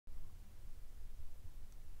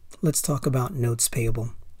let's talk about notes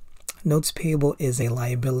payable. Notes payable is a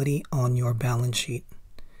liability on your balance sheet.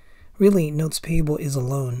 Really, notes payable is a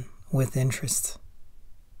loan with interest.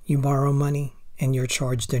 You borrow money and you're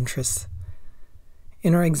charged interest.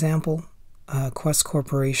 In our example, Quest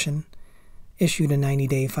Corporation issued a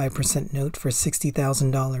 90-day 5% note for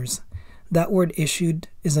 $60,000. That word issued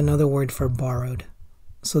is another word for borrowed.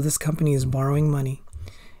 So this company is borrowing money.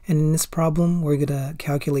 And in this problem, we're going to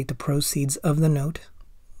calculate the proceeds of the note.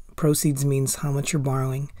 Proceeds means how much you're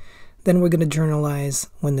borrowing. Then we're going to journalize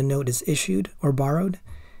when the note is issued or borrowed,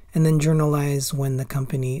 and then journalize when the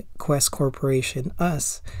company, Quest Corporation,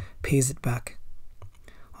 us, pays it back.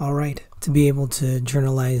 All right, to be able to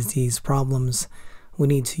journalize these problems, we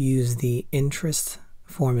need to use the interest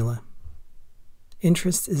formula.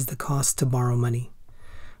 Interest is the cost to borrow money.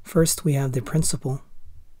 First, we have the principal.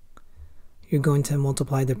 You're going to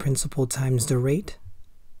multiply the principal times the rate,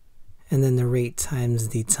 and then the rate times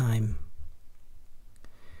the time.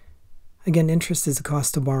 Again, interest is the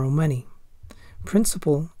cost to borrow money.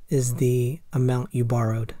 Principal is the amount you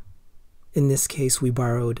borrowed. In this case, we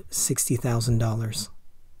borrowed $60,000.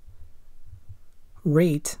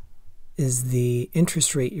 Rate is the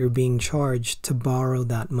interest rate you're being charged to borrow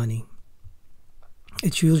that money.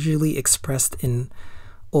 It's usually expressed in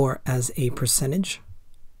or as a percentage.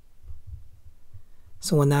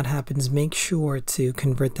 So when that happens, make sure to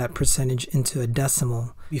convert that percentage into a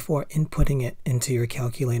decimal before inputting it into your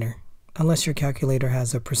calculator, unless your calculator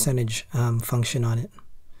has a percentage function on it.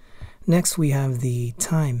 Next, we have the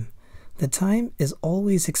time. The time is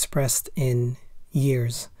always expressed in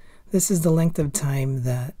years. This is the length of time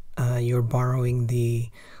that you're borrowing the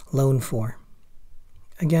loan for.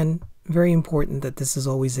 Again, very important that this is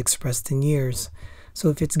always expressed in years. So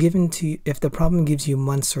if the problem gives you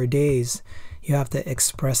months or days, you have to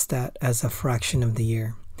express that as a fraction of the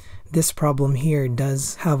year. This problem here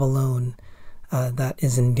does have a loan that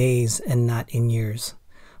is in days and not in years.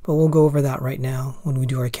 But we'll go over that right now when we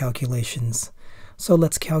do our calculations. So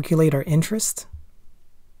let's calculate our interest.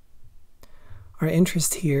 Our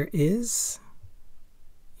interest here is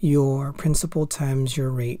your principal times your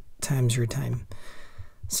rate times your time.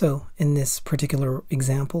 So in this particular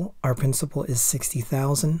example, our principal is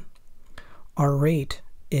 $60,000. Our rate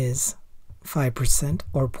is 5%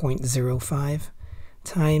 or 0.05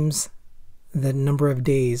 times the number of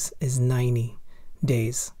days is 90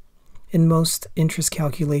 days. In most interest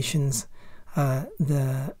calculations,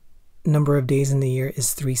 the number of days in the year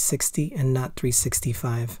is 360 and not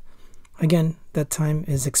 365. Again, that time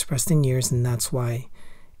is expressed in years, and that's why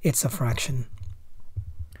it's a fraction.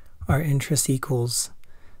 Our interest equals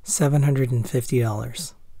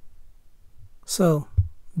 $750. So,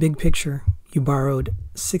 big picture, you borrowed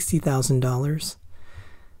 $60,000.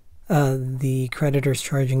 The creditor's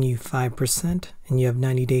charging you 5%, and you have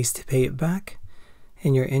 90 days to pay it back.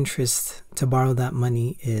 And your interest to borrow that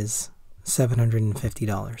money is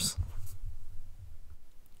 $750.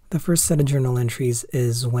 The first set of journal entries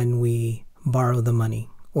is when we borrow the money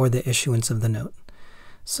or the issuance of the note.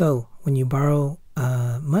 So when you borrow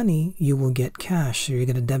money, you will get cash. So you're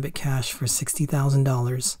going to debit cash for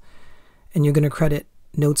 $60,000, and you're going to credit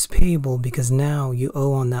notes payable because now you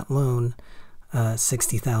owe on that loan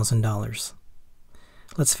 $60,000.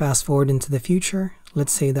 Let's fast forward into the future.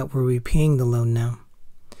 Let's say that we're repaying the loan now.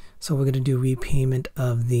 So we're going to do repayment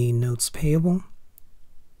of the notes payable.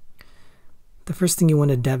 The first thing you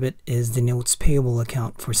want to debit is the notes payable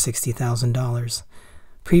account for $60,000.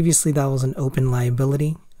 Previously, that was an open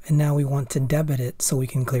liability, and now we want to debit it so we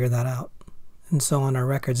can clear that out. And so on our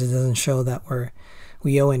records, it doesn't show that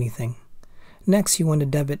we owe anything. Next, you want to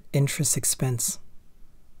debit interest expense.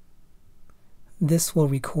 This will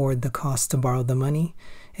record the cost to borrow the money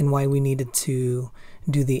and why we needed to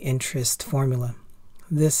do the interest formula.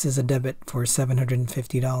 This is a debit for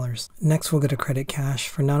 $750. Next, we're going to credit cash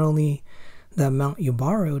for not only the amount you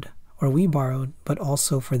borrowed, or we borrowed, but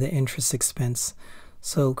also for the interest expense.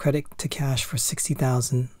 So credit to cash for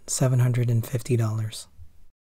 $60,750.